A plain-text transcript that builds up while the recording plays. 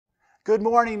Good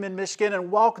morning, Mid-Michigan,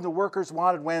 and welcome to Workers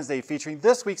Wanted Wednesday, featuring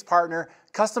this week's partner,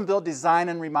 Custom Built Design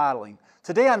and Remodeling.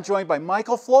 Today I'm joined by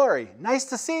Michael Flory. Nice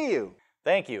to see you.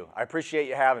 Thank you. I appreciate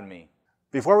you having me.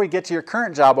 Before we get to your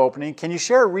current job opening, can you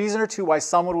share a reason or two why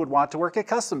someone would want to work at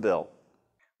Custom Built?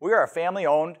 We are a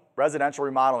family-owned residential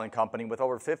remodeling company with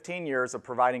over 15 years of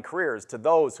providing careers to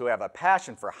those who have a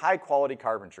passion for high-quality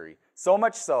carpentry. So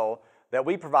much so that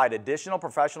we provide additional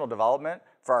professional development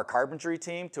for our carpentry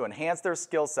team to enhance their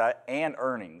skill set and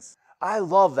earnings. I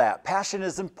love that. Passion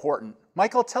is important.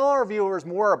 Michael, tell our viewers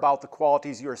more about the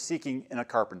qualities you are seeking in a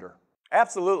carpenter.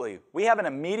 Absolutely. We have an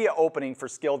immediate opening for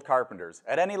skilled carpenters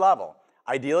at any level.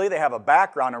 Ideally, they have a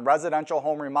background in residential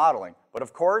home remodeling, but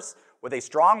of course, with a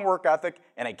strong work ethic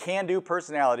and a can-do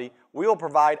personality, we will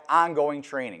provide ongoing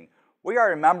training. We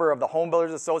are a member of the Home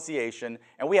Builders Association,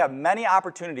 and we have many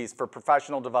opportunities for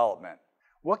professional development.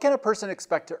 What can a person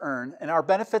expect to earn, and are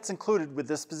benefits included with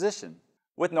this position?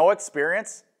 With no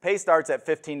experience, pay starts at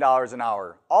 $15 an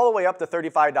hour, all the way up to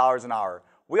 $35 an hour.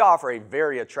 We offer a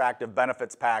very attractive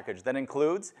benefits package that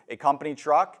includes a company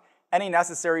truck, any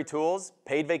necessary tools,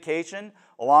 paid vacation,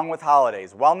 along with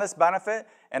holidays, wellness benefit,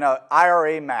 and an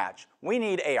IRA match. We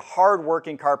need a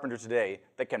hard-working carpenter today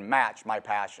that can match my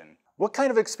passion. What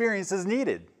kind of experience is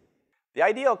needed? The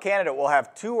ideal candidate will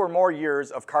have 2 or more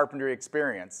years of carpentry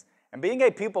experience. And being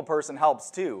a people person helps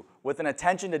too, with an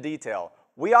attention to detail.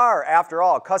 We are, after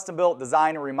all, custom-built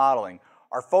design and remodeling.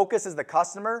 Our focus is the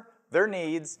customer, their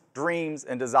needs, dreams,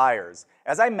 and desires.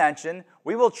 As I mentioned,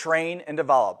 we will train and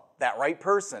develop that right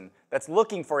person that's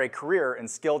looking for a career in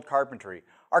skilled carpentry.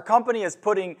 Our company is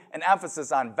putting an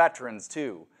emphasis on veterans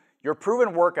too. Your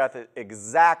proven work ethic is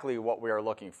exactly what we are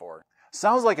looking for.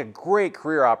 Sounds like a great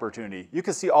career opportunity. You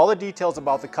can see all the details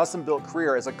about the custom-built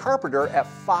career as a carpenter at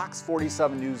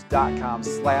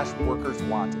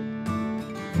fox47news.com/workerswanted.